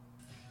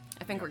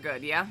I think we're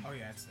good, yeah? Oh,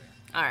 yeah, it's there.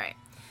 All right.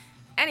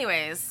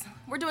 Anyways,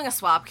 we're doing a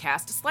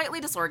Swapcast, slightly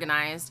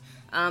disorganized.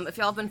 If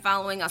y'all have been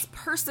following us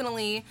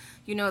personally,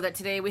 you know that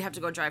today we have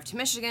to go drive to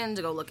Michigan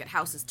to go look at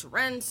houses to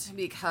rent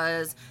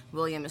because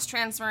William is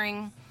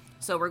transferring.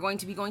 So we're going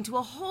to be going to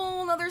a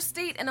whole other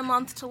state in a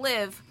month to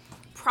live,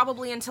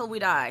 probably until we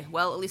die.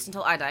 Well, at least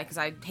until I die, because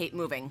I hate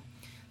moving.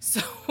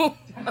 So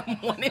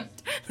this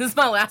is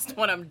my last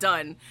one. I'm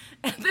done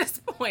at this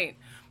point.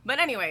 But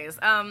anyways,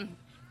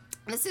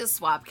 this is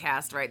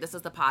Swapcast, right? This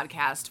is the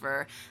podcast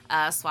for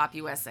Swap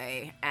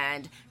USA.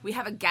 And we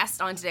have a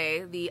guest on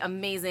today, the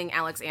amazing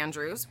Alex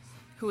Andrews,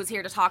 who is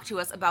here to talk to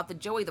us about the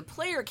Joey the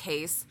Player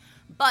case.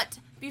 But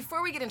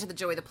before we get into the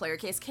Joey the Player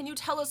case, can you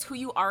tell us who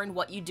you are and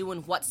what you do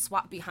and what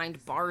Swap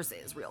Behind Bars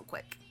is real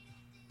quick?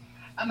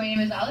 My name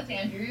is Alex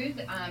Andrews.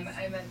 I'm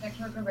a sex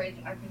worker rights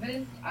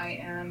activist. I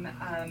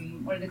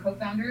am one of the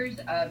co-founders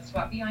of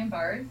Swap Behind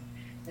Bars,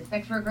 the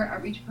sex worker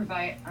outreach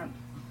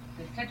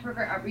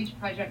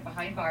project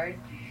behind bars,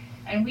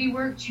 and we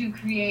work to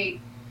create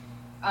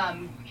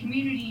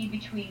community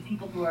between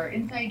people who are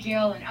inside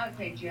jail and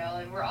outside jail.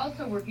 And we're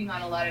also working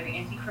on a lot of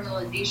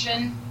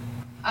anti-criminalization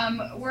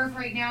work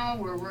right now.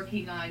 We're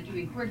working on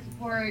doing court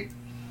support.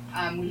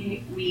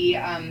 We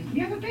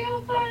have a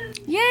bail fund.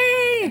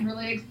 Yay! I'm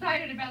really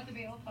excited about the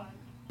bail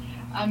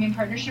fund. In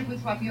partnership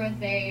with Swap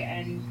USA,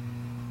 and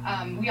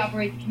we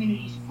operate the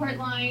community support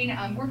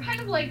line. We're kind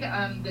of like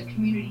the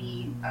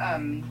community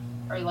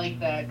or like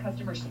the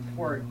customer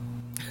support.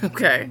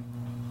 Okay.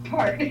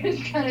 Part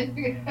is kind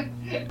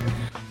of.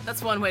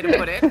 That's one way to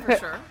put it, for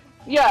sure.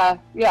 Yeah.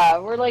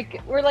 We're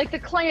like the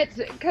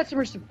client's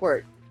customer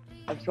support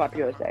of Swap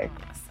USA.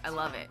 Yes, I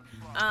love it.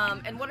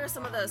 And what are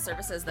some of the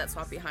services that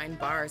Swap Behind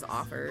Bars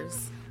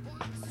offers?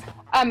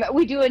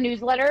 We do a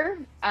newsletter.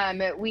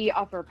 We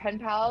offer pen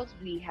pals.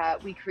 We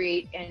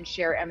create and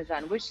share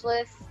Amazon wish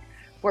lists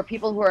for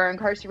people who are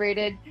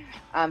incarcerated.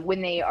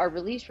 When they are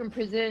released from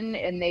prison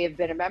and they have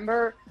been a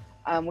member,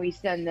 we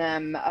send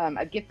them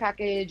a gift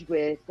package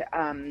with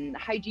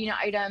hygiene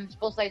items,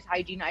 full-size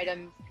hygiene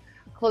items,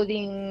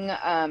 clothing,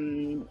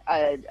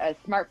 a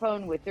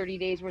smartphone with 30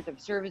 days worth of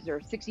service or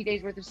 60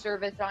 days worth of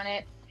service on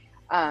it.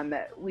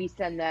 We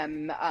send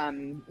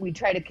them, we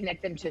try to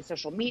connect them to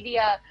social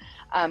media.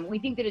 We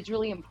think that it's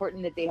really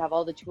important that they have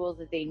all the tools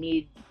that they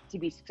need to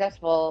be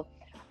successful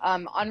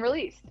on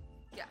release.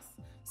 Yes.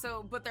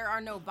 So, but there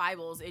are no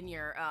Bibles in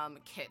your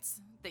kits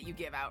that you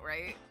give out,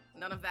 right?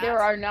 None of that? There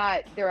are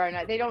not.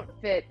 They don't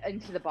fit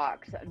into the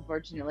box,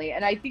 unfortunately.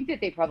 And I think that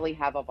they probably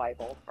have a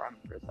Bible from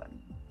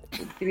prison.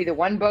 It's to be the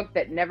one book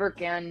that never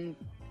can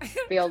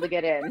fail to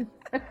get in.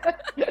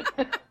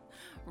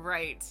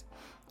 Right.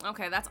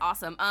 Okay, that's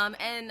awesome.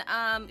 And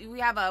we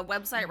have a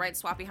website, right?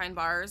 Swap Behind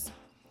Bars.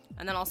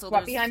 And then also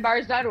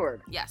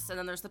SwapBehindBars.org. Yes, and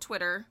then there's the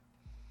Twitter.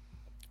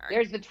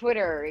 There's the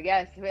Twitter.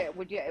 Yes,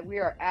 we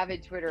are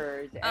avid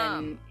Twitterers,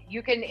 and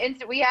you can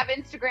we have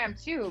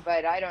Instagram too,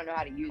 but I don't know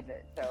how to use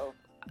it. So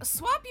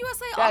Swap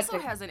USA also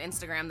has an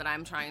Instagram that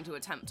I'm trying to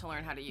attempt to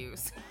learn how to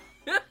use.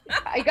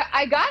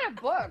 I got a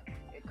book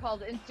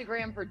called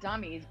Instagram for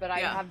Dummies, but I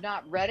have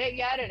not read it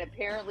yet, and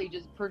apparently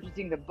just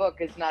purchasing the book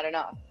is not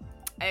enough.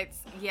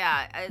 It's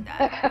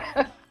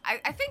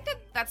I think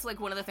that's like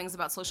one of the things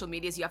about social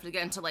media is you have to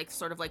get into like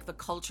sort of like the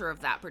culture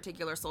of that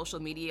particular social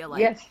media.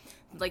 Like, yes.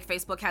 Like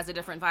Facebook has a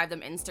different vibe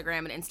than Instagram,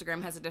 and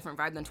Instagram has a different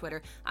vibe than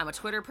Twitter. I'm a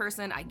Twitter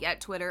person. I get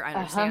Twitter. I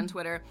understand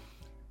Twitter.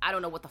 I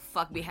don't know what the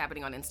fuck be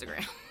happening on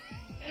Instagram.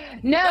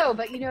 No,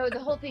 but the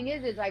whole thing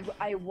is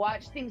I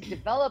watch things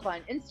develop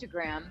on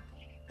Instagram,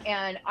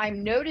 and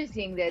I'm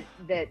noticing that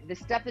the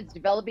stuff that's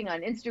developing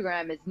on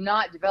Instagram is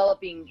not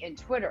developing in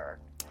Twitter.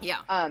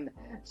 Yeah.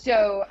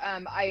 So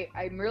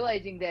I'm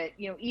realizing that,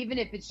 even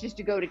if it's just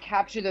to go to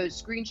capture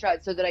those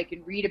screenshots so that I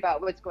can read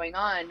about what's going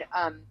on,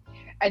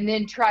 and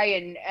then try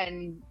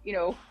and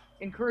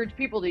encourage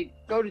people to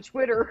go to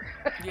Twitter.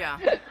 Yeah.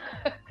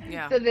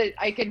 Yeah. So that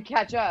I can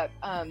catch up.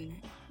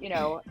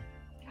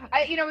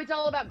 It's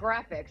all about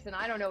graphics, and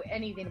I don't know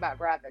anything about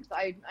graphics.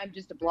 I'm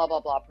just a blah, blah,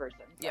 blah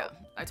person. So. Yeah,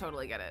 I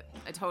totally get it.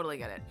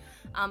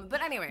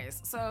 But anyways,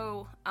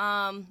 so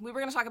we were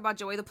going to talk about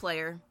Joey the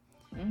Player.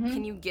 Mm-hmm.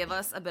 Can you give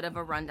us a bit of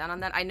a rundown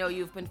on that? I know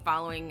you've been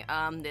following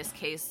this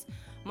case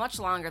much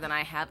longer than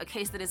I have, a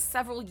case that is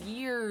several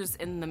years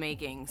in the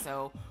making.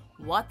 So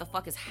what the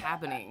fuck is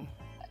happening?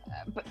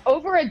 For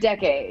over a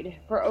decade,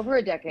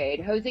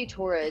 Jose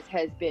Torres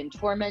has been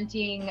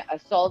tormenting,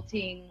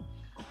 assaulting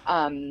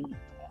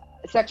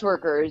sex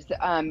workers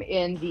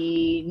in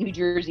the New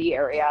Jersey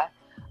area.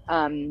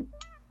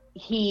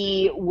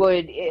 He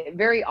would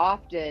very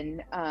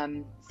often,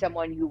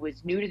 someone who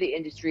was new to the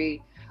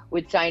industry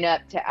would sign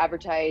up to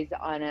advertise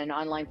on an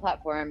online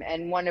platform,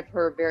 and one of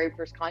her very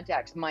first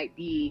contacts might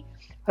be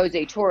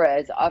Jose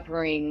Torres,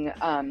 offering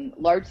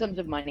large sums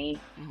of money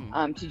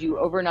to do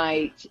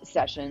overnight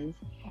sessions.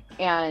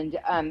 And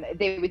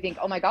they would think,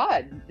 oh my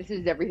God, this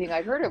is everything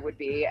I heard it would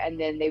be. And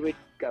then they would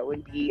go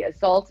and be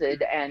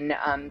assaulted and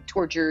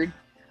tortured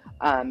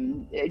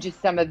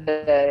Just some of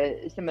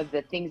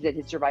the things that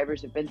his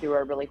survivors have been through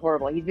are really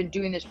horrible. He's been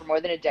doing this for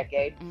more than a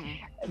decade.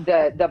 Mm-hmm.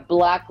 The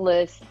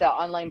blacklists, the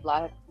online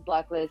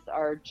blacklists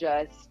are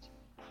just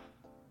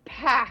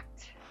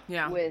packed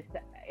with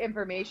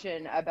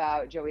information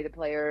about Joey the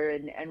player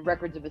and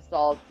records of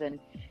assaults and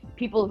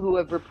people who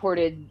have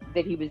reported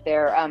that he was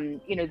there.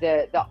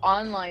 The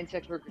online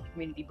sex worker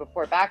community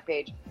before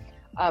Backpage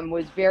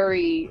was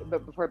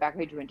but before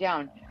Backpage went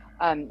down,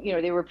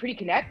 they were pretty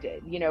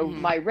connected.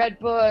 Mm-hmm. My Red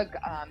Book,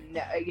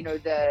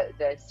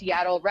 the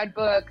Seattle Red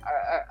Book,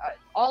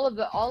 all of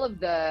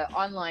the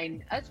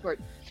online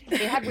escorts,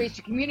 they had ways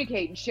to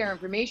communicate and share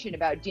information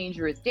about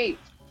dangerous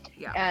dates.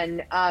 Yeah.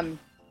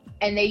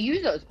 And they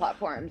use those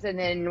platforms. And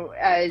then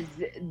as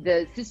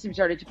the system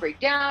started to break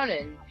down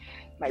and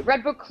my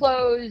Red Book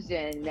closed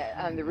and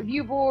the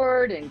review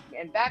board and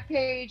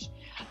Backpage,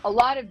 a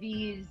lot of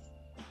these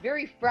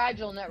very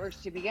fragile networks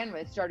to begin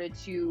with started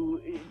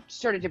to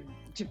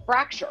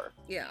fracture.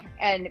 Yeah.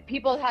 And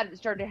people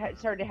started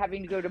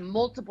having to go to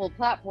multiple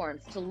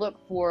platforms to look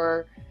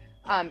for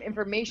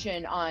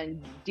information on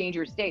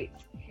dangerous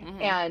dates.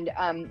 Mm-hmm.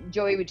 And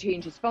Joey would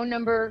change his phone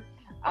number.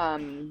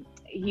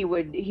 He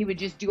would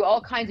just do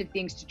all kinds of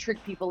things to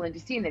trick people into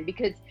seeing them,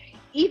 because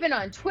even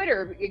on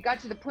Twitter, it got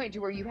to the point to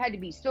where you had to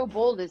be so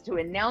bold as to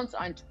announce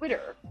on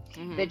Twitter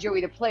mm-hmm. that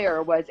Joey the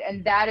player was,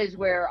 and that is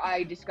where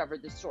I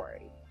discovered the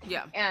story.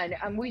 Yeah.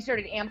 And we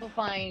started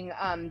amplifying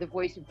the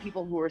voice of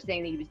people who were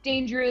saying that he was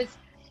dangerous.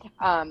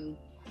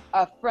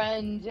 A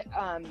friend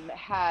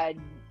had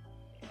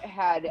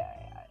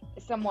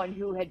someone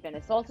who had been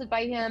assaulted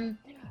by him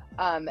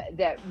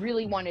that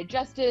really wanted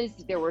justice.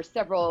 There were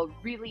several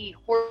really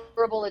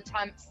horrible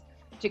attempts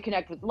to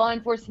connect with law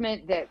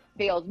enforcement that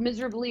failed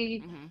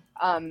miserably.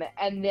 Mm-hmm.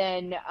 And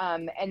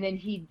then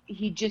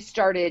he just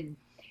started.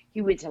 He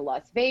went to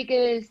Las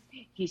Vegas.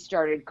 He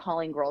started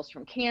calling girls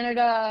from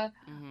Canada.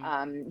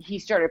 Mm-hmm. He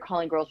started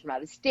calling girls from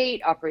out of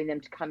state, offering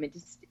them to come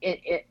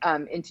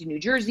into New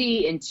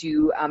Jersey,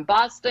 into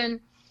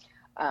Boston.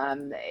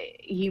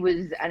 He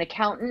was an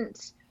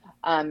accountant.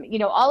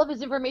 All of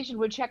his information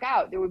would check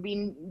out. There would be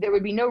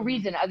no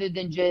reason other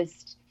than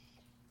just,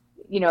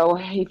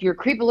 if your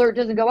creep alert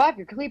doesn't go off,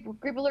 your creep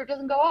alert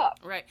doesn't go off.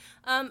 Right.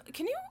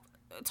 Can you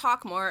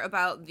talk more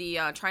about the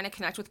trying to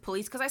connect with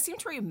police? Because I seem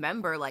to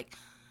remember,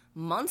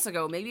 months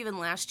ago, maybe even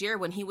last year,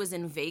 when he was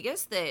in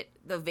Vegas, that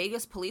the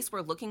Vegas police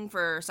were looking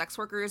for sex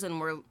workers and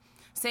were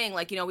saying,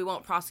 we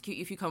won't prosecute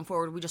you if you come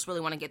forward. We just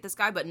really want to get this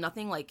guy, but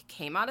nothing,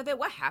 came out of it.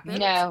 What happened?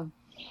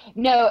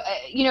 No,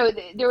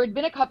 there had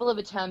been a couple of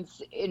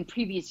attempts in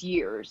previous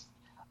years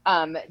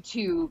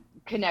to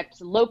connect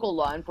local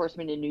law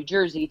enforcement in New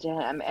Jersey to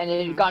him, and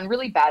it had gone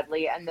really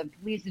badly, and the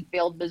police had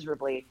failed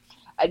miserably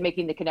at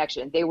making the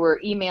connection. They were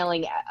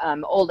emailing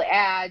old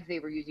ads. They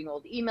were using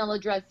old email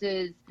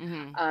addresses.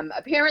 Mm-hmm.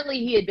 Apparently,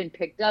 he had been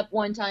picked up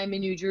one time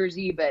in New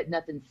Jersey, but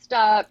nothing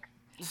stuck.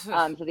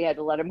 So they had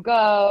to let him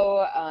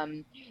go.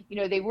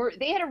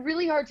 They had a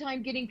really hard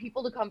time getting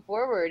people to come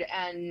forward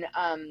and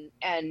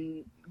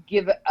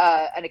give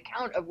an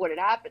account of what had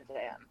happened to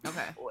him.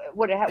 Okay.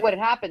 What had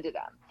happened to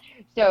them.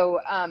 So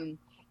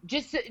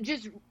just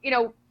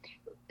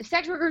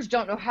sex workers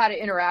don't know how to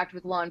interact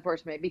with law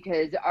enforcement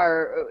because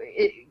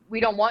we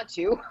don't want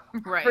to,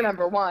 right. For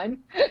number one,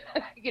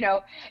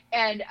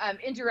 and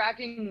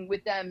interacting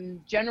with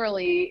them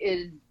generally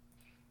is,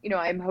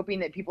 I'm hoping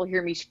that people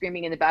hear me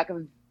screaming in the back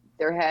of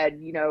their head,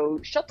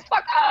 shut the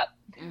fuck up,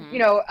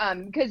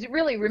 mm-hmm. Because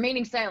really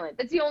remaining silent,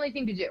 that's the only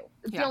thing to do.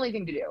 It's the only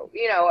thing to do,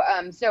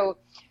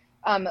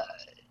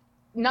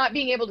 not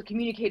being able to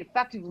communicate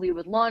effectively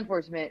with law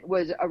enforcement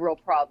was a real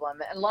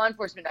problem, and law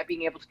enforcement not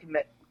being able to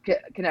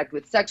connect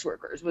with sex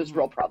workers was mm-hmm.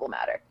 real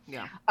problematic.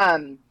 Yeah.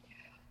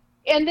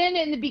 And then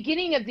in the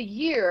beginning of the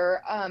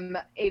year,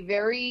 a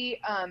very,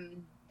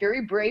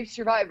 very brave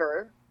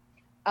survivor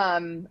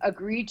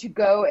agreed to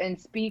go and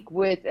speak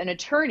with an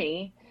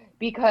attorney,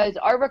 because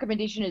our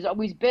recommendation has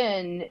always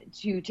been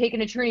to take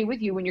an attorney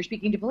with you when you're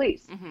speaking to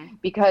police, mm-hmm.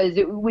 because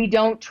we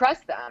don't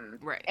trust them.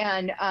 Right.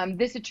 And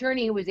this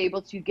attorney was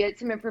able to get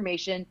some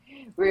information.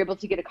 We were able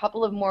to get a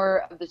couple of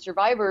more of the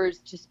survivors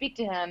to speak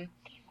to him.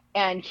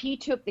 And he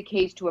took the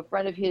case to a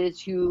friend of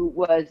his who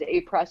was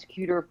a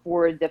prosecutor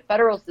for the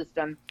federal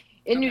system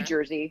in New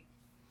Jersey.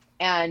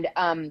 And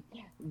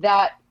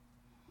that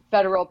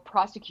federal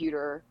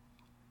prosecutor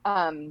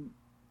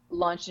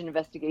launched an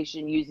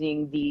investigation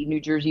using the New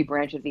Jersey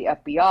branch of the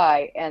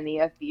FBI. And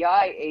the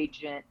FBI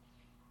agent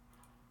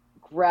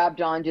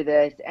grabbed onto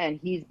this, and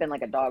he's been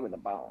like a dog with a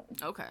bone.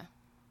 Okay.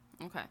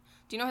 Do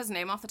you know his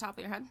name off the top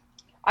of your head?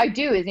 I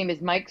do. His name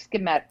is Mike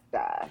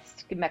Skimekta.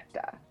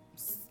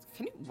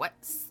 What?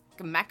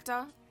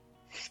 Skimekta?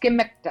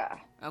 Skimekta.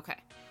 Okay.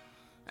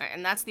 All right,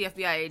 and that's the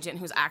FBI agent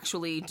who's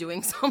actually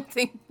doing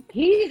something.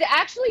 He's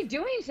actually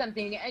doing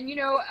something,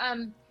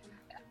 and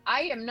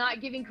I am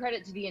not giving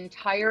credit to the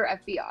entire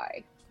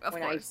FBI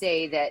when I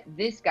say that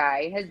this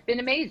guy has been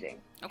amazing.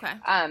 Okay.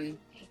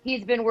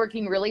 He's been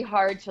working really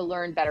hard to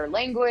learn better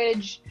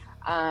language.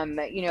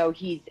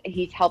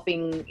 He's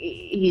helping.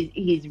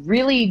 He's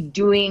really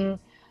doing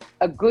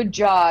a good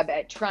job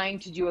at trying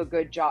to do a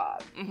good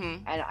job.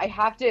 Mm-hmm. And I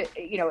have to,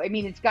 I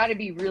mean, it's got to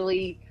be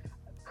really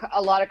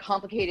a lot of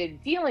complicated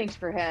feelings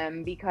for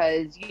him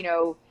because,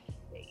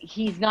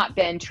 he's not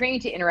been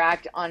trained to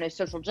interact on a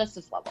social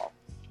justice level.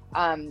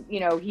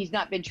 He's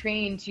not been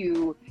trained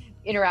to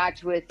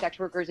interact with sex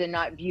workers and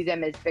not view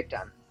them as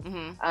victims.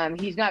 Mm-hmm.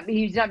 He's not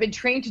been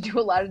trained to do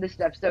a lot of this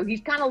stuff, so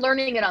he's kind of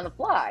learning it on the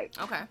fly.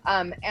 Okay.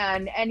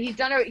 And he's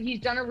done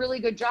a really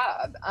good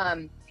job.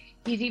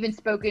 He's even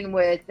spoken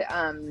with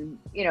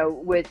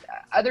with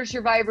other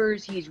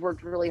survivors. He's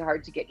worked really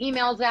hard to get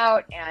emails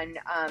out, and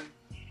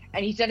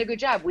he's done a good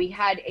job. We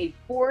had a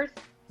fourth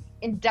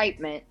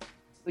indictment,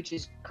 which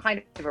is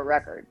kind of a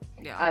record.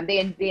 Yeah.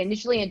 They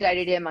initially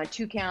indicted him on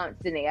 2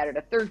 counts, then they added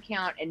a 3rd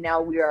count, and now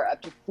we are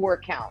up to 4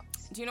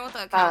 counts. Do you know what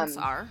the counts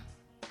are?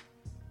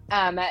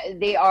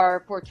 They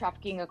are for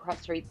trafficking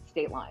across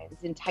state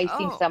lines,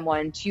 enticing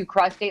someone to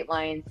cross state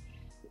lines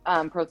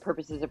for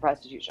purposes of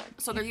prostitution.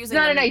 So they're using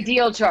it's not an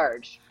ideal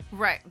charge,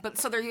 right? But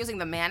so they're using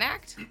the Mann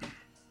Act.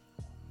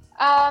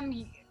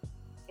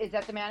 Is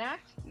that the Mann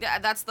Act? Yeah,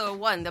 that's the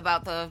one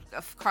about the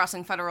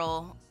crossing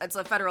federal. It's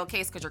a federal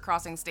case because you're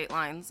crossing state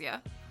lines. Yeah.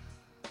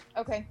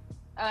 Okay.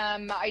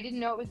 I didn't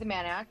know it was the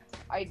Mann Act.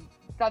 I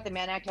thought the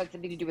Mann Act had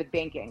something to do with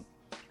banking.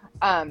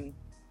 I'm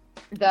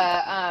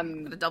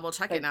gonna double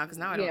check it now because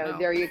now I don't know.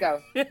 There you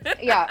go.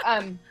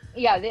 Yeah.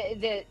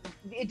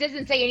 It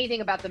doesn't say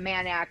anything about the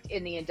Mann Act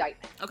in the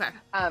indictment. Okay.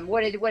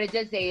 What it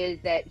does say is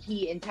that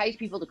he enticed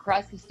people to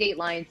cross the state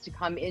lines to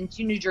come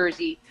into New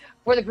Jersey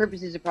for the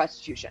purposes of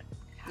prostitution.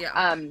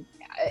 Yeah.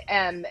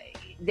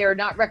 They're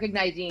not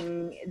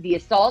recognizing the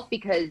assault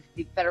because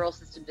the federal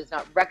system does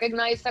not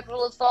recognize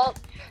sexual assault.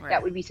 Right.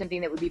 That would be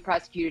something that would be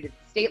prosecuted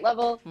at the state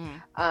level.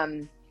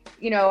 Mm.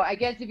 I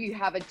guess if you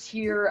have a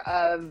tier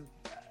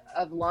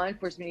of law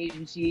enforcement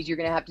agencies, you're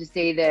going to have to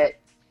say that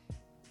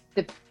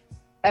the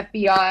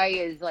FBI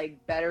is like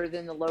better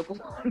than the local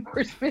law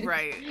enforcement.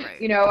 Right.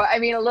 I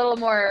mean, a little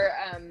more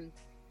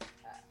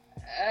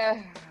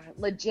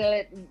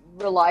legit,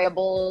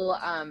 reliable,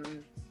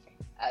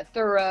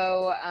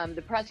 thorough.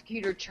 The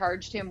prosecutor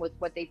charged him with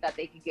what they thought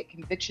they could get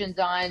convictions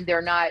on.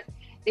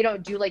 They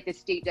don't do like the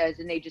state does,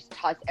 and they just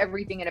toss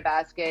everything in a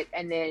basket,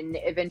 and then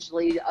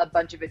eventually a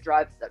bunch of it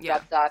drops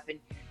off, and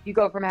you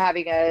go from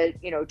having a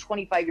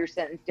 25-year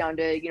sentence down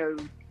to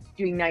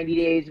doing 90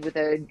 days with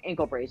an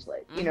ankle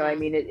bracelet. Mm-hmm. I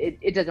mean,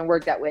 it doesn't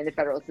work that way in the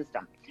federal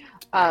system.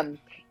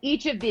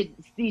 Each of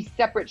these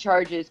separate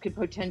charges could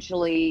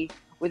potentially,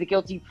 with a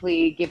guilty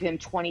plea, give him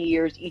 20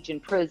 years each in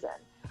prison.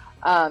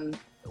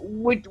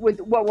 With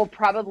what will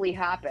probably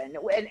happen,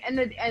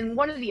 and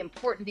one of the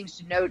important things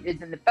to note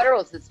is in the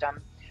federal system,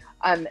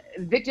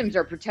 victims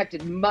are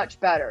protected much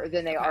better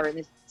than they are in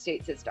the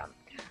state system.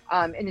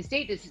 In the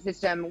state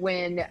system,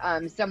 when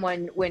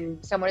someone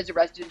is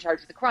arrested and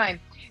charged with a crime,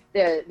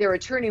 their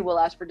attorney will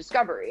ask for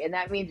discovery, and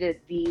that means that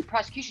the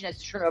prosecution has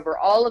to turn over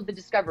all of the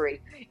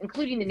discovery,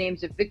 including the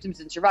names of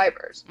victims and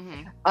survivors.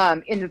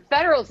 Mm-hmm. In the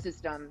federal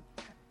system,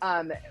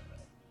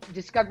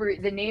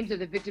 the names of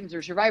the victims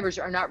or survivors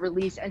are not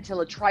released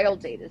until a trial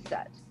date is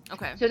set.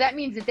 Okay. So that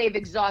means that they've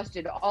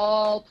exhausted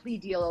all plea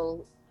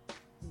deal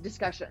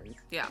discussions.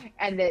 Yeah.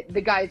 And that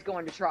the guy's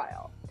going to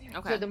trial.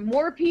 Okay. So the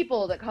more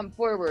people that come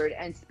forward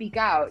and speak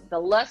out, the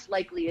less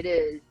likely it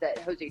is that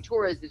Jose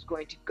Torres is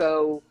going to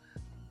go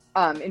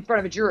in front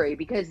of a jury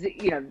because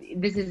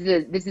this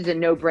is a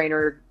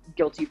no-brainer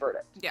guilty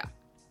verdict. Yeah.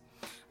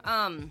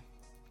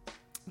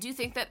 Do you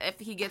think that if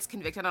he gets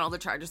convicted on all the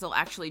charges, they'll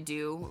actually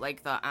do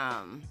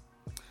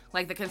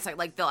the consent,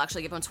 like they'll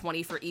actually give him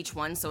 20 for each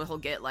one, so he'll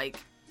get 20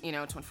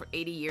 for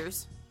 80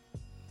 years?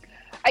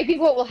 I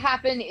think what will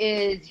happen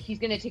is he's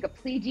going to take a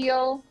plea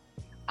deal.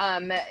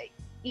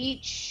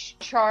 Each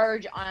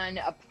charge on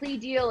a plea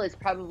deal is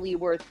probably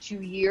worth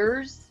 2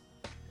 years.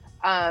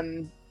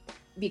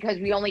 Because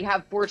we only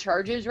have 4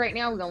 charges right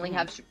now. We only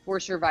have 4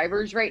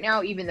 survivors right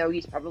now, even though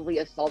he's probably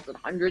assaulted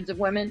hundreds of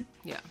women.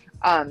 Yeah.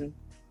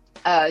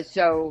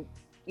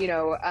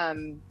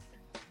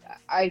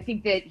 I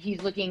think that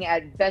he's looking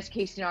at best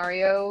case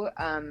scenario,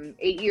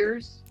 8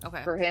 years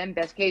for him,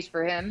 best case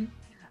for him,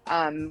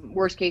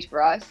 worst case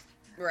for us.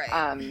 Right.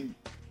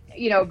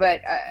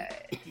 But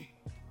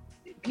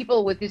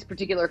people with this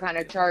particular kind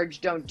of charge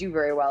don't do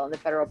very well in the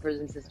federal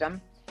prison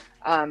system.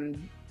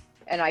 And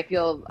I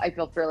feel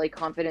fairly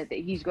confident that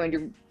he's going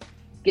to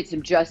get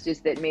some justice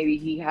that maybe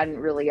he hadn't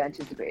really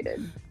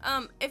anticipated.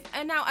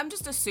 And now I'm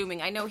just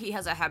assuming, I know he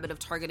has a habit of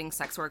targeting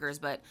sex workers,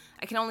 but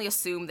I can only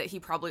assume that he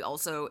probably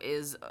also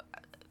is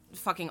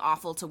fucking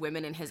awful to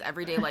women in his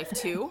everyday life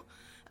too.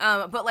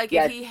 But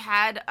yes. If he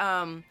had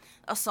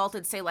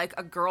assaulted, say,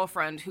 a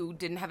girlfriend who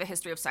didn't have a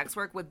history of sex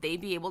work, would they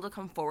be able to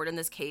come forward in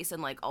this case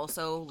and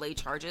also lay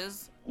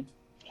charges?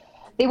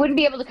 They wouldn't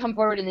be able to come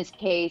forward in this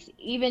case,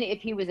 even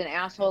if he was an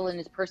asshole in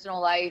his personal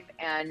life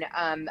and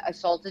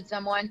assaulted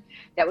someone.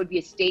 That would be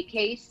a state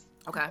case.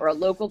 Okay. or a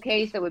local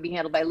case that would be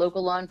handled by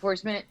local law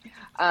enforcement,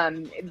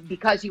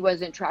 because he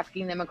wasn't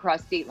trafficking them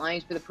across state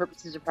lines for the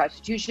purposes of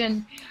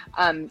prostitution.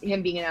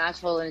 Him being an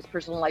asshole in his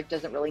personal life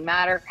doesn't really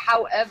matter.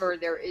 However,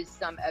 there is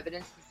some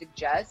evidence to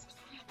suggest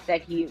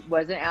that he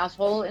was an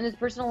asshole in his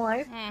personal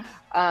life.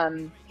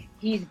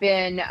 He's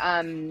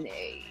been,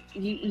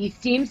 he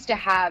seems to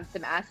have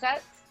some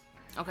assets,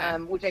 Okay.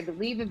 which I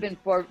believe have been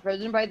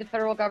frozen by the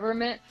federal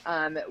government,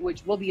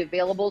 which will be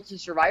available to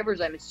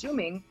survivors, I'm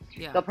assuming.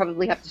 Yeah. They'll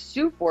probably have to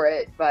sue for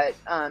it, but,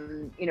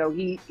 you know,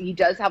 he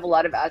does have a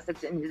lot of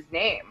assets in his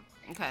name.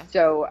 Okay.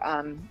 So,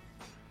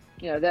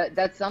 you know,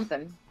 that's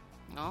something.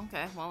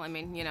 Okay. Well, I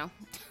mean, you know,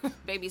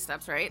 baby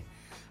steps, right?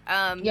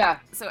 Yeah.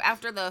 So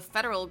after the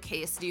federal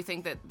case, do you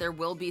think that there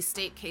will be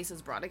state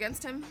cases brought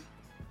against him?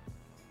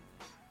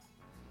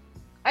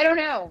 I don't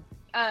know.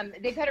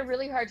 They've had a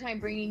really hard time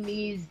bringing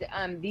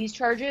these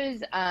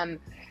charges.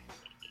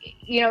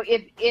 You know,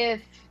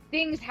 if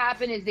things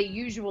happen as they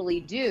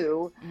usually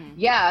do,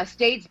 yeah,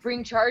 states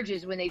bring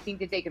charges when they think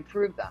that they can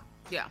prove them.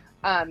 Yeah.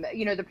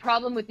 You know, the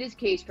problem with this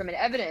case from an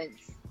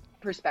evidence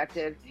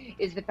perspective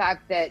is the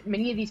fact that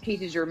many of these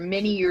cases are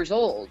many years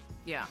old.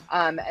 Yeah.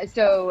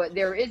 So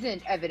there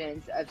isn't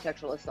evidence of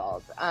sexual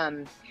assault.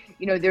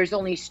 You know, there's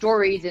only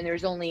stories and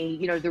there's only,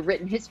 you know, the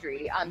written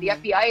history. The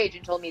FBI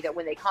agent told me that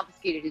when they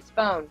confiscated his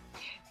phone,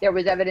 there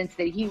was evidence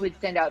that he would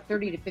send out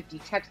 30 to 50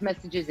 text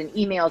messages and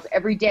emails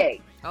every day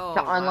to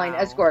online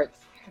escorts,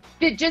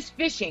 just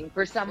fishing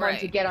for someone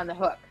to get on the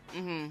hook.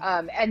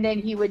 And then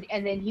he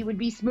would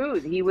be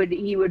smooth. He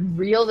would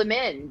reel them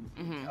in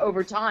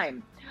over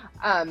time.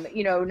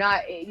 You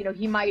know,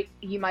 he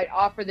might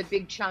offer the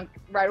big chunk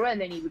right away, and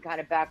then he would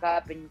kind of back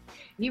up, and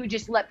he would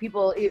just let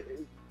people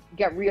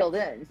get reeled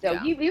in. So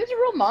he was a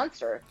real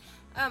monster.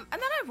 And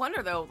then I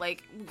wonder, though,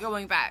 like,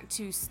 going back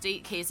to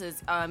state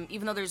cases,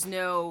 even though there's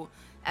no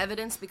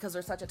evidence because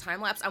there's such a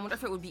time lapse, I wonder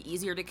if it would be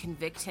easier to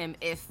convict him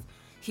if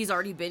he's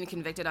already been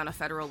convicted on a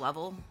federal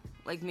level,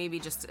 like maybe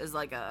just as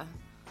like a,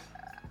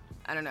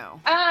 I don't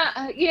know.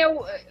 You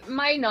know,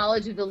 my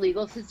knowledge of the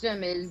legal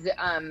system is,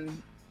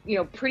 you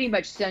know, pretty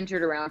much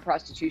centered around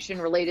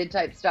prostitution-related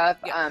type stuff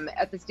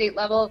at the state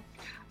level.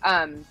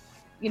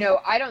 You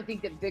know, I don't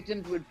think that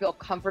victims would feel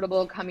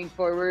comfortable coming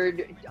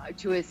forward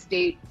to a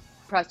state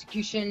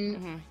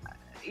prosecution,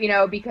 you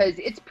know, because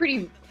it's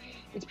pretty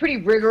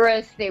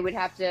rigorous. They would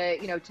have to,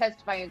 you know,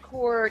 testify in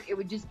court. It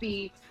would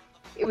be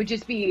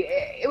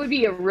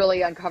a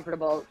really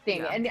uncomfortable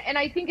thing. And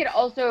I think it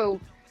also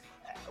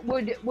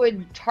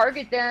would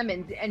target them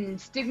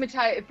and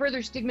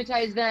further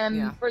stigmatize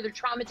them, further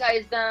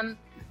traumatize them.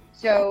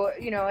 So,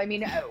 you know, I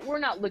mean,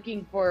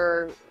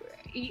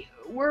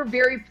 we're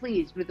very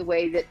pleased with the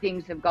way that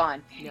things have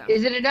gone.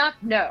 Is it enough?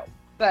 No.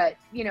 But,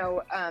 you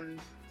know,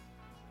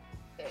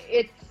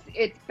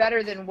 it's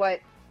better than what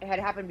had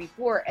happened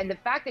before. And the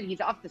fact that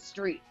he's off the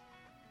street,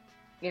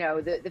 you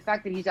know, the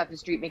fact that he's off the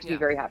street makes me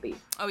very happy.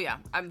 Oh, yeah.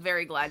 I'm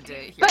very glad to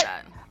hear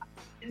that.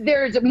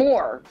 There's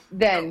more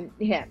than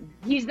him.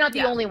 He's not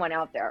the only one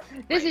out there.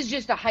 This is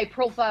just a high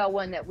profile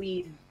one that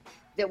we've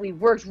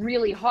worked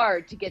really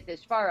hard to get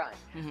this far on.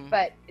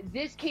 But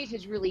this case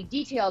is really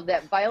detailed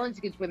that violence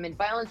against women,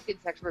 violence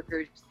against sex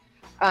workers,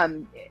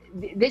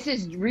 this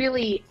is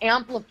really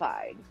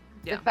amplified.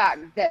 The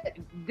fact that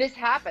this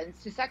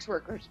happens to sex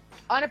workers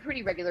on a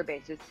pretty regular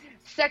basis.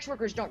 Sex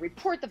workers don't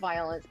report the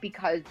violence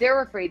because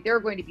they're afraid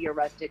they're going to be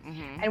arrested.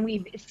 And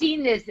we've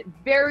seen this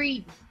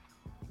very,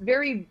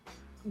 very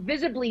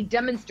visibly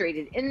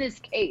demonstrated in this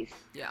case.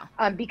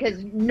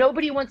 Because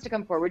nobody wants to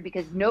come forward,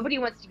 because nobody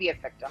wants to be a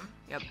victim.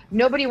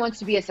 Nobody wants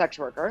to be a sex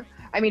worker.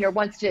 I mean, or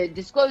wants to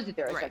disclose that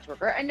they're a sex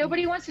worker, and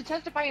nobody wants to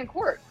testify in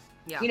court.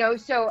 You know,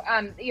 so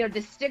you know,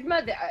 the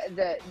stigma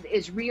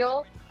is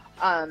real.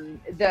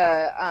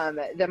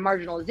 The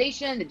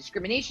marginalization, the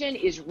discrimination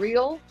is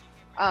real.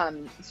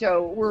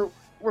 So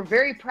we're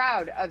very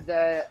proud of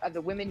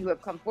the women who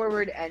have come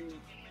forward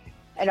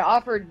and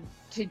offered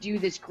to do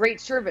this great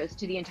service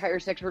to the entire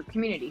sex work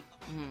community.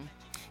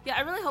 Yeah,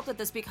 I really hope that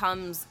this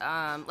becomes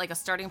like a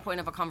starting point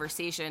of a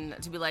conversation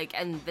to be like,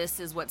 and this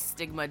is what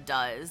stigma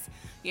does,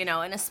 you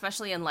know, and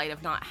especially in light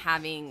of not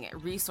having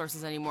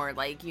resources anymore,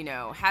 like, you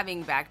know,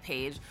 having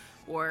Backpage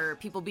or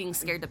people being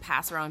scared to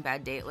pass around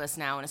bad date lists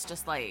now. And it's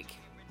just like,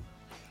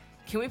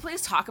 can we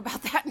please talk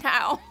about that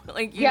now?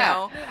 Like, you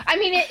know, I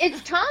mean,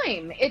 it's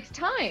time. It's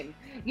time.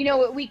 You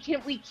know, we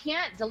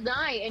can't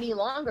deny any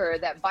longer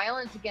that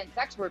violence against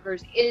sex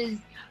workers is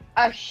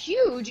a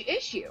huge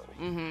issue.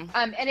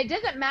 And it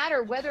doesn't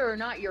matter whether or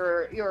not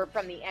you're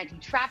from the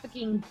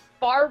anti-trafficking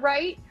far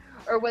right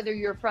or whether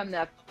you're from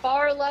the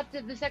far left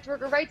of the sex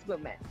worker rights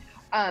movement.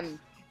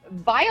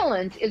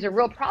 Violence is a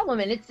real problem,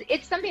 and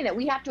it's something that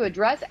we have to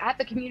address at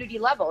the community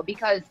level,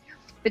 because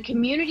the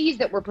communities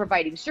that we're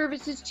providing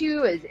services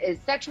to as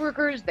sex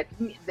workers,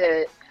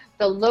 the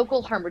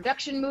local harm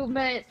reduction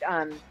movement,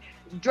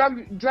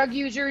 drug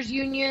users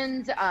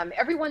unions,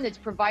 everyone that's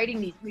providing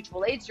these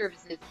mutual aid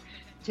services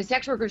to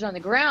sex workers on the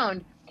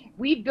ground,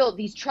 we've built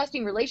these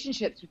trusting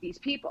relationships with these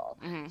people.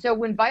 So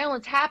when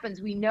violence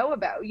happens, we know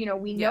about,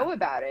 know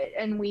about it,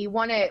 and we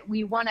want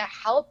to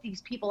help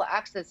these people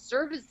access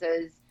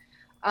services.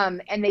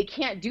 And they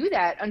can't do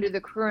that under the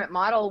current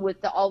model with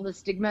all the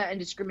stigma and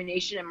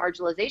discrimination and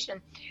marginalization,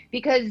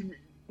 because,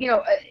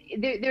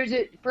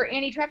 for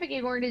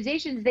anti-trafficking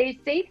organizations, they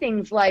say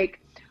things like,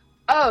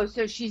 oh,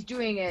 so she's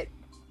doing it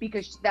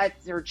because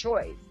that's her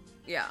choice.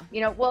 Yeah.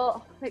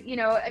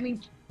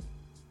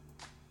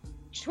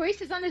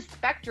 Choice is on a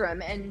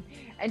spectrum, and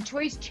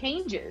choice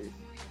changes.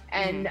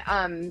 And,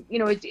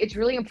 it's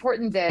really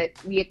important that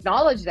we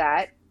acknowledge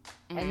that,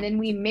 and then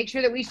we make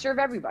sure that we serve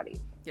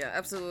everybody. Yeah,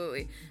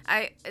 absolutely.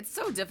 It's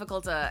so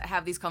difficult to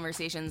have these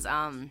conversations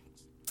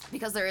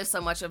because there is so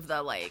much of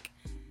the, like,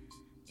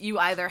 you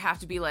either have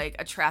to be, like,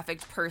 a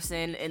trafficked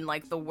person in,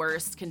 like, the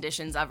worst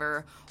conditions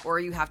ever, or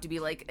you have to be,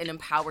 like, an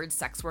empowered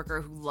sex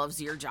worker who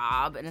loves your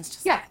job, and it's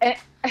just... Yeah,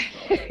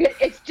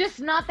 it's just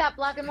not that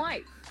black and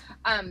white.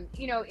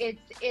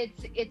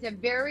 It's a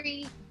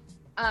very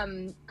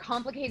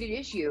complicated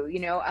issue.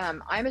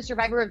 I'm a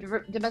survivor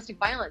of domestic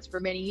violence for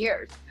many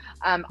years.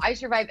 I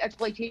survived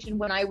exploitation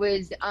when I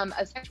was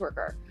a sex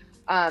worker.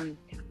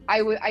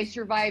 I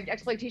survived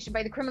exploitation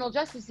by the criminal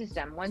justice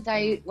system once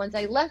I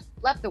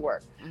left the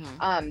work.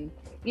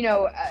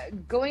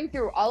 Going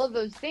through all of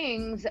those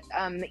things,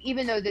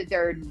 even though that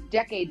they're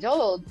decades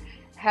old,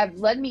 have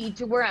led me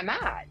to where I'm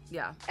at.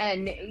 Yeah.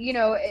 And,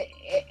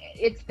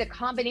 it's the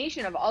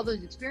combination of all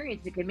those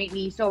experiences that can make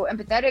me so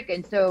empathetic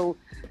and so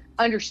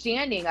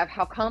understanding of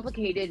how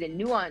complicated and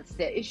nuanced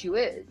the issue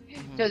is.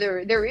 So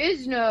there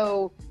is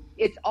no,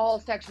 it's all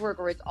sex work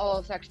or it's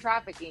all sex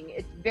trafficking.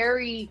 It's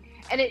very,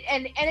 and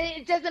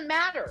it doesn't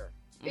matter.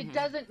 It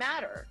doesn't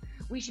matter.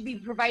 We should be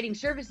providing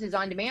services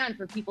on demand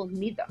for people who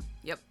need them.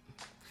 Yep.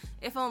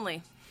 If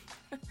only.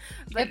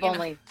 If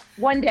only.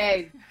 One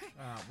day.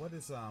 What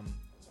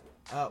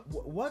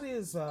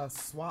is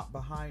SWAP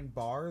Behind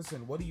Bars,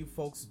 and what do you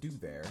folks do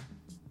there?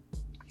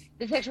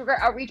 The Sex Worker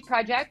Outreach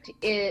Project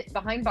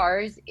Behind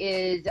Bars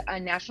is a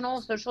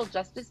national social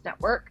justice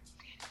network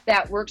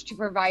that works to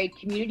provide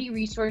community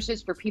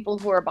resources for people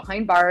who are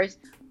behind bars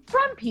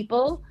from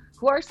people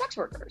who are sex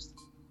workers.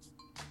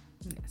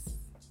 Yes.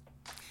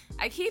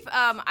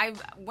 I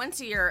went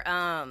to your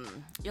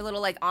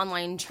little, like,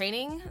 online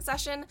training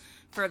session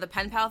for the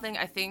pen pal thing.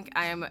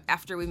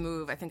 After we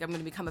move, I think I'm going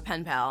to become a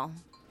pen pal.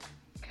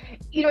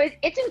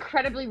 It's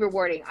incredibly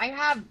rewarding. I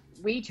have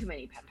way too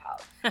many pen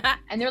pals,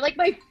 and they're like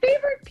my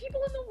favorite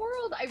people in the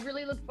world. I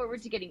really look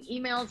forward to getting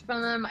emails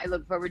from them. I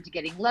look forward to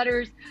getting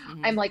letters.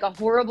 I'm like a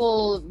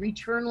horrible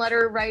return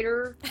letter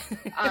writer.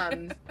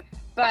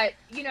 But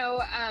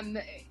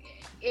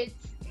it's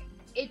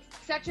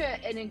such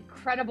an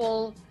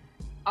incredible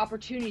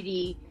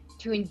opportunity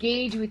to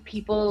engage with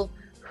people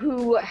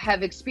who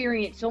have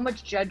experienced so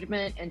much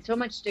judgment and so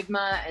much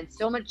stigma and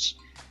so much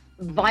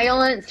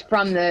violence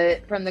from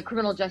the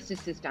criminal justice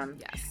system.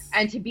 Yes.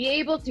 And to be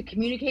able to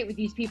communicate with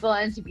these people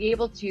and to be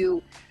able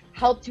to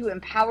help to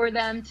empower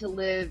them to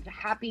live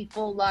happy,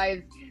 full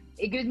lives,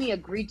 it gives me a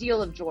great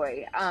deal of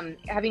joy.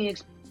 Having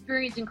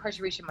experienced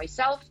incarceration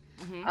myself,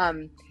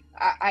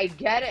 I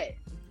get it.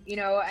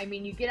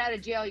 You get out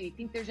of jail, you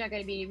think there's not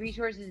going to be any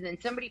resources, and then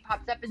somebody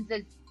pops up and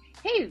says,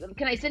 hey,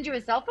 can I send you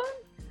a cell phone?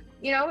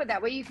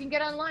 That way you can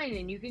get online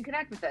and you can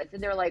connect with us.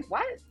 And they're like,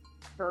 what?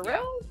 For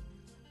real?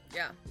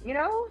 Yeah.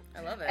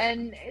 I love it.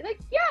 And like,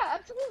 yeah,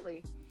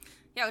 absolutely.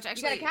 Yeah, which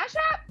actually... You got a Cash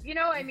App?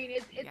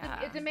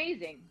 It's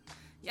amazing.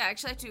 Yeah, I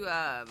actually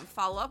have to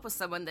follow up with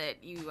someone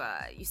that you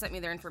sent me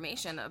their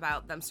information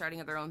about them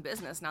starting their own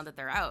business now that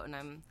they're out, and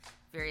I'm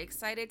very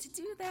excited to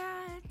do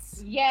that.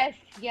 Yes.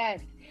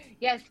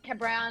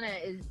 Cabriana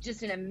is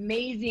just an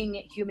amazing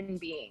human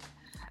being.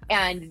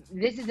 And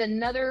this is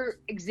another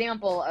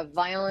example of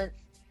violence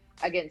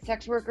against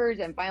sex workers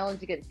and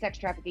violence against sex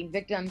trafficking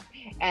victims,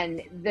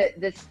 and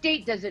the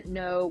state doesn't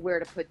know where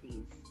to put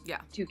these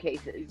two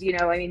cases. They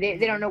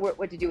don't know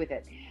what to do with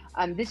it.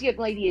 This young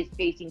lady is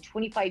facing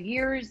 25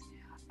 years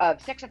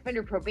of sex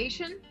offender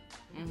probation.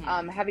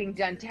 Having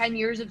done 10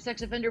 years of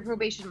sex offender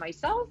probation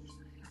myself,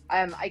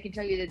 I can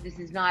tell you that this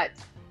is not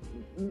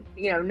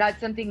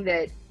something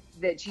that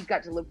she's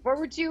got to look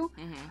forward to.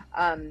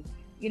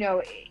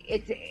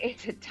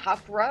 It's a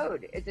tough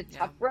road. It's a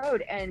tough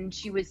road, and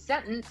she was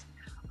sentenced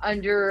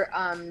under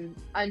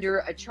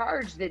a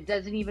charge that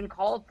doesn't even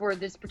call for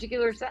this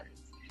particular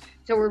sentence.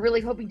 So we're really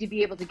hoping to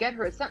be able to get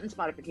her a sentence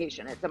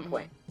modification at some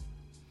point.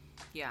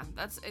 Yeah,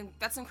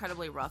 that's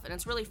incredibly rough, and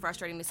it's really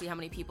frustrating to see how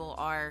many people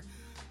are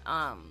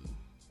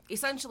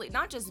essentially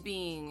not just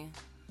being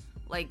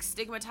like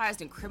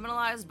stigmatized and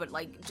criminalized, but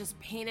like just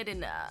painted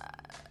in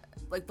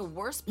like the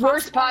worst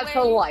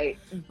possible light.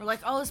 We're like,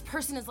 oh, this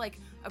person is like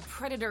a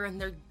predator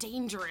and they're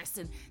dangerous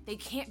and they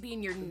can't be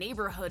in your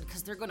neighborhood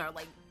because they're gonna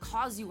like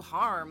cause you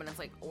harm, and it's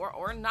like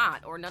or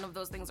not, or none of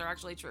those things are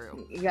actually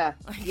true. Yeah.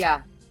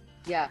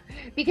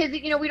 Because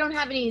we don't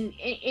have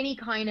any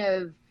kind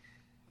of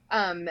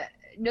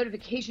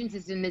notification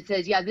system that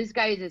says, yeah, this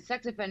guy is a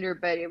sex offender,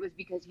 but it was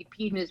because he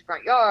peed in his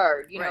front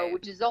yard, right.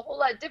 Which is a whole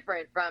lot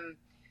different from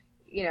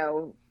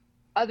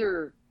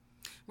other.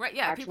 Right,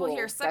 yeah. People actual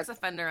hear sex sex-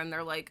 offender and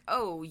they're like,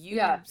 "Oh, you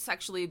Yeah.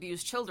 sexually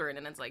abuse children,"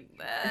 and it's like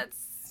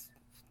that's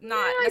not I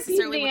peed in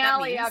necessarily the what that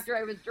alley means. after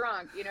I was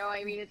drunk.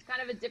 I mean, it's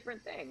kind of a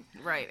different thing.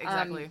 Right,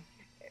 exactly.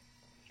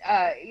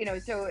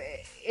 So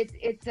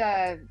it's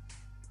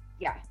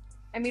yeah.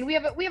 I mean, we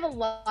have a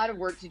lot of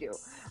work to do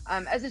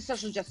as a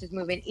social justice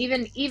movement,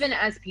 even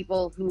as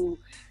people who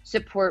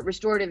support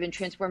restorative and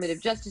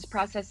transformative justice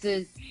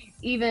processes,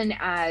 even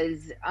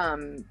as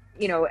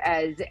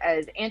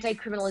as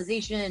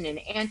anti-criminalization and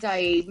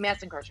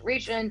anti-mass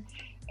incarceration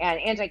and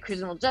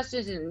anti-criminal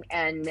justice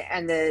and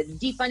the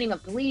defunding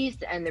of police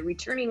and the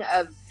returning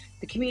of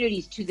the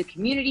communities to the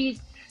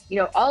communities.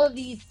 All of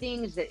these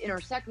things that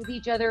intersect with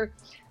each other.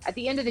 At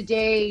the end of the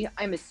day,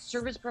 I'm a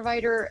service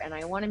provider, and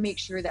I want to make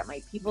sure that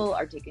my people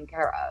are taken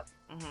care of.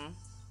 Mm-hmm.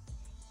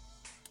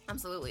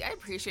 Absolutely. I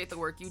appreciate the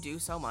work you do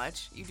so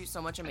much. You do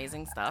so much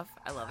amazing stuff.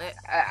 I love it.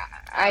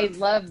 I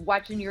love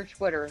watching your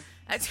Twitter,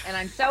 and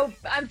I'm so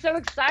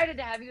excited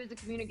to have you as a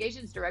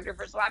communications director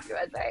for SWAP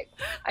USA.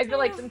 I feel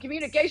like some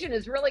communication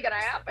is really going to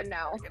happen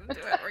now. We're going to do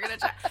it. We're going to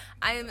try.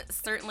 I am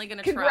certainly going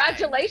to try.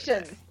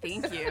 Congratulations.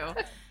 Thank you.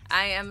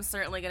 I am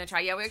certainly going to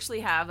try. Yeah, we actually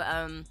have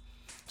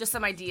just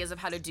some ideas of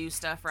how to do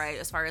stuff, right?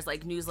 As far as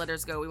like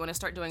newsletters go, we want to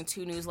start doing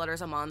 2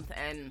 newsletters a month,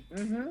 and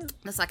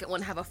the second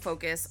one have a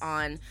focus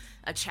on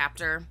a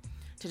chapter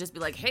to just be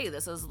like, hey,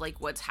 this is like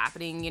what's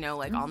happening,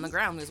 like on the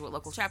ground. This is what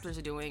local chapters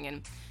are doing.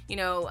 And,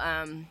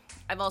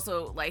 I've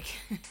also like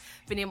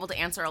been able to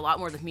answer a lot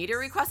more of the media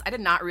requests. I did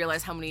not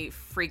realize how many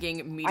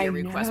freaking media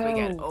requests we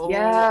get. Oh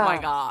my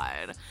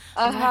God.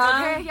 I'm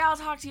like, okay, yeah, I'll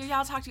talk to you.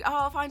 Oh,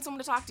 I'll find someone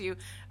to talk to you.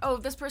 Oh,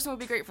 this person would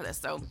be great for this.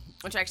 So,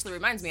 which actually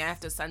reminds me, I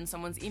have to send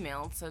someone's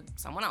email to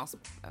someone else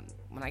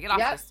when I get off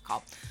this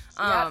call.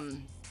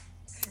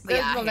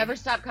 Those will never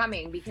stop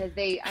coming because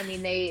they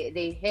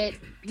hit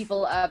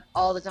people up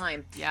all the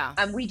time. Yeah.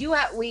 We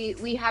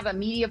have a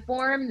media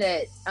form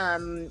that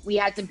we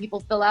had some people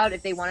fill out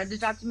if they wanted to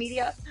talk to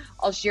media.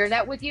 I'll share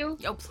that with you.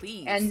 Oh,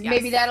 please. And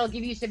maybe that'll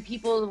give you some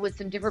people with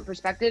some different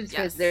perspectives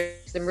because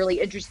there's some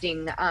really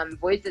interesting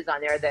voices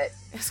on there that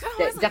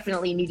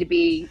definitely need to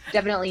be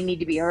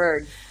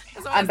heard.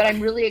 But I'm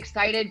really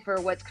excited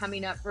for what's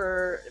coming up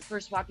for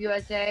SWAP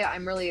USA.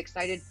 I'm really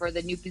excited for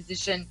the new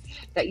position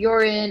that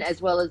you're in,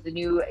 as well as the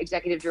new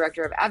executive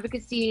director of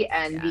advocacy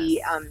and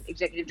the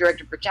executive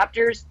director for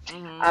chapters.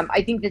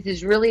 I think this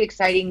is really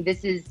exciting.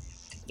 This is,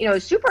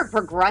 super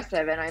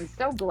progressive, and I'm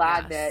so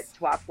glad that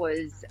SWAP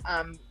was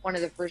one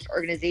of the first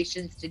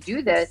organizations to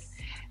do this,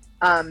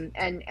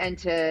 and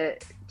to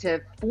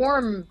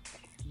form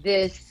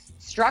this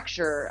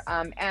structure.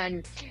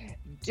 And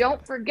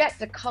don't forget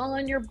to call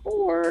on your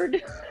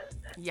board.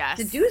 Yes.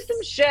 To do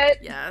some shit.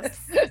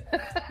 Yes.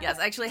 Yes.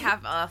 I actually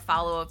have a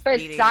follow-up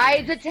meeting.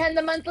 Besides attend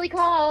the monthly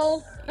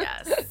call.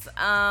 Yes.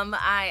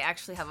 I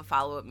actually have a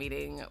follow-up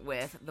meeting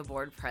with the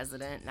board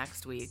president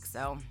next week.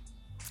 So,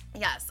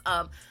 yes.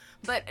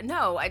 But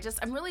no,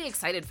 I'm really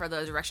excited for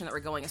the direction that we're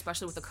going,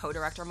 especially with the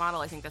co-director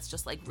model. I think that's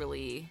just like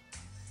really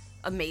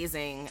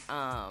amazing.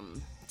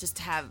 Just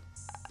to have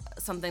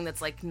something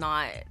that's like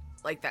not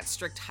like that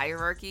strict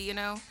hierarchy,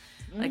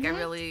 Like I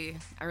really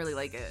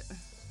like it.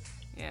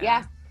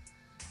 Yeah.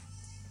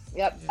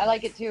 Yep. I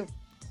like it too.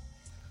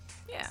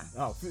 Yeah.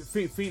 Oh,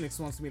 Phoenix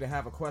wants me to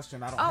have a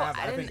question. I don't have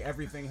it. I think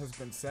everything has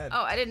been said.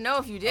 Oh, I didn't know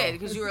if you did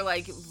because you were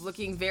like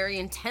looking very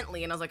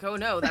intently, and I was like, oh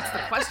no, that's the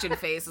question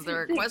face. Is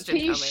there a question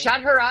coming? Can you shut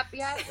her up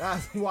yet?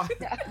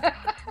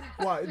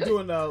 Why?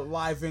 Doing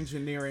live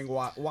engineering,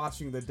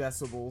 watching the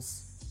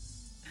decibels.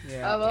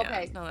 Yeah. Oh,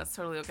 okay. Yeah, no, that's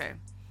totally okay.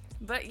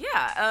 But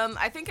yeah,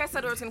 I think I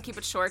said I was going to keep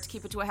it short,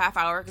 keep it to a half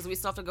hour, because we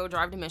still have to go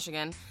drive to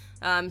Michigan.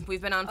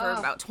 We've been on for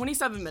about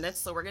 27 minutes,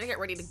 so we're going to get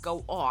ready to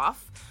go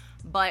off.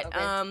 But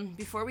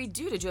before we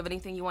do, did you have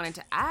anything you wanted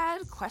to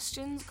add?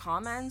 Questions,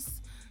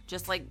 comments?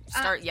 Just like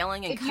start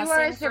yelling and cussing? If you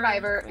are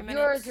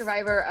a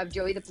survivor of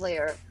Joey the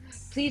Player,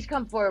 please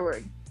come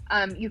forward.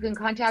 You can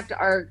contact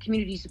our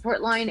community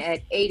support line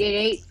at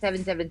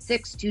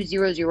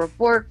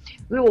 888-776-2004.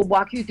 We will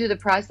walk you through the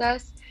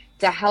process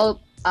to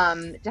help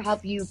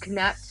you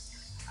connect.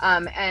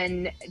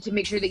 And to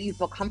make sure that you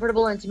feel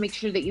comfortable and to make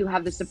sure that you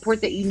have the support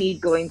that you need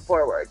going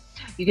forward.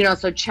 You can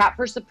also chat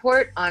for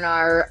support on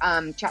our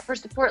chat for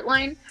support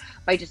line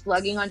by just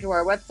logging onto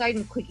our website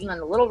and clicking on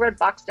the little red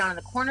box down in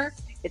the corner.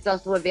 It's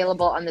also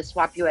available on the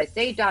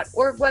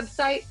swapusa.org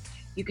website.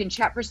 You can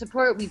chat for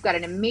support. We've got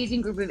an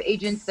amazing group of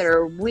agents that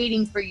are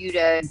waiting for you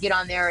to get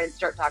on there and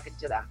start talking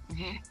to them.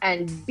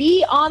 And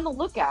be on the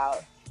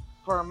lookout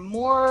for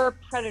more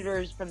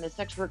predators from the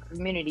sex work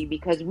community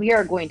because we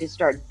are going to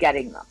start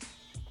getting them.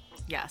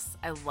 Yes,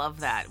 I love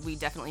that. We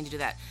definitely need to do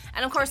that.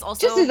 And of course,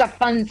 also... Just as a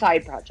fun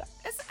side project.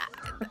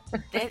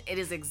 It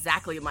is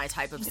exactly my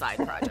type of side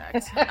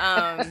project.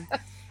 And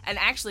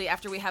actually,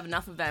 after we have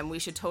enough of them, we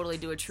should totally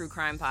do a true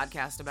crime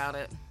podcast about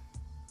it.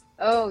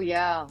 Oh,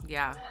 yeah.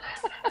 Yeah.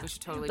 We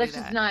should totally let's do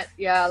that.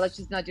 Let's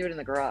just not do it in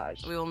the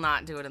garage. We will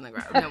not do it in the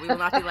garage. No, we will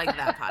not be like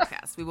that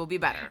podcast. We will be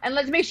better. And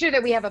let's make sure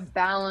that we have a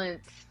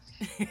balanced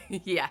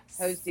yes.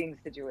 hosting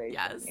situation.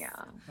 Yes. Yeah.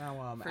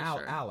 Now,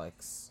 sure.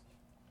 Alex,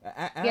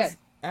 As Yes.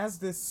 as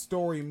this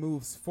story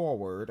moves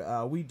forward,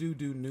 we do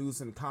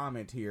news and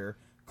comment here.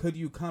 Could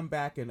you come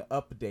back and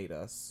update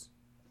us?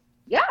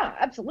 Yeah,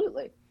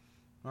 absolutely.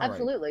 All right.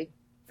 Absolutely.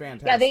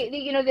 Fantastic. Yeah, they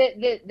you know,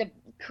 the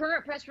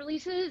current press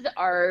releases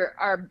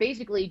are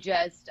basically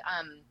just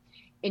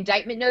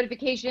indictment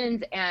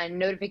notifications and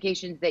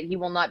notifications that he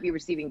will not be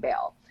receiving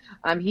bail.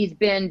 He's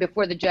been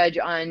before the judge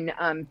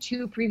on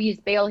 2 previous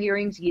bail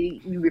hearings.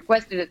 He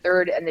requested a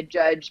third, and the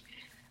judge,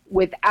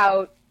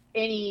 without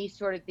any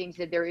sort of thing,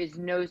 said there is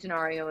no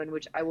scenario in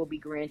which I will be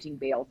granting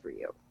bail for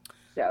you.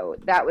 So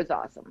that was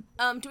awesome.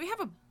 Do we have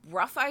a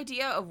rough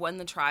idea of when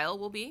the trial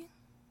will be?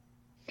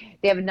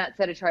 They have not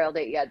set a trial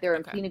date yet. They're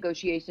in Okay. plea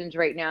negotiations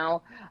right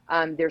now.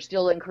 They're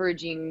still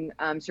encouraging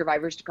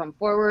survivors to come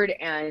forward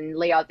and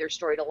lay out their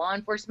story to law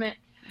enforcement.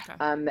 Okay.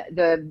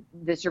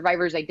 The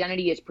survivor's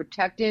identity is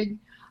protected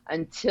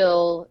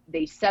until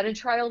they set a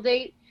trial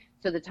date.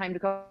 So the time to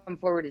come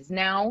forward is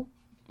now.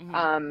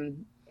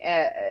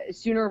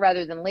 Sooner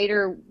rather than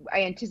later.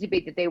 I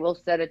anticipate that they will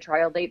set a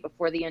trial date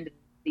before the end of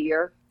the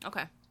year.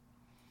 Okay.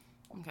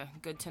 Okay,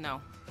 good to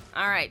know.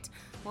 All right.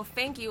 Well,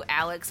 thank you,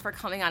 Alex, for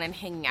coming on and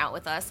hanging out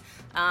with us.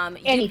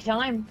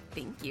 Anytime.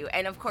 Thank you.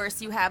 And of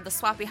course, you have the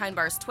Swap Behind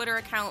Bars Twitter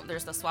account.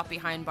 There's the Swap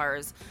Behind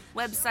Bars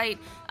website.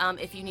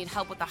 If you need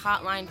help with the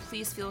hotline,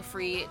 please feel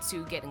free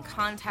to get in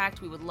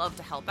contact. We would love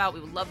to help out.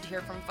 We would love to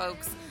hear from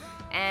folks.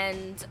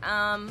 And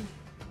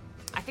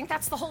I think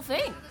that's the whole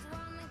thing.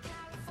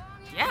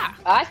 Yeah.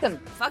 Awesome.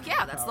 Fuck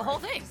yeah, that's the whole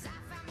thing.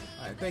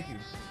 All right. Thank you.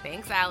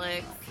 Thanks,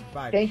 Alex.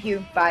 Bye. Thank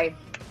you. Bye.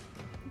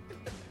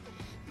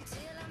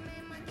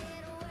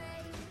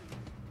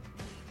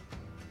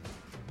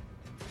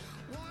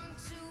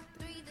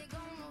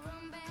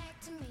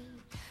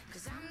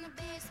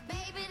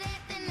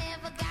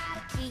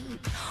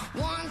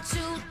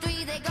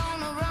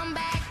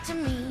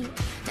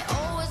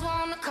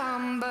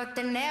 But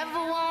they never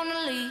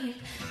wanna leave.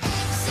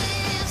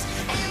 Exes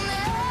and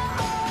the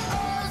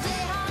O's,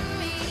 they haunt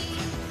me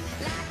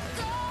like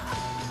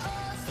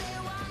ghosts. They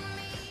want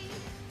me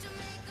to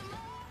make them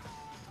all.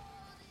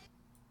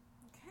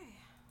 Okay.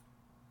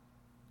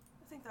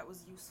 I think that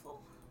was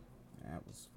useful. That was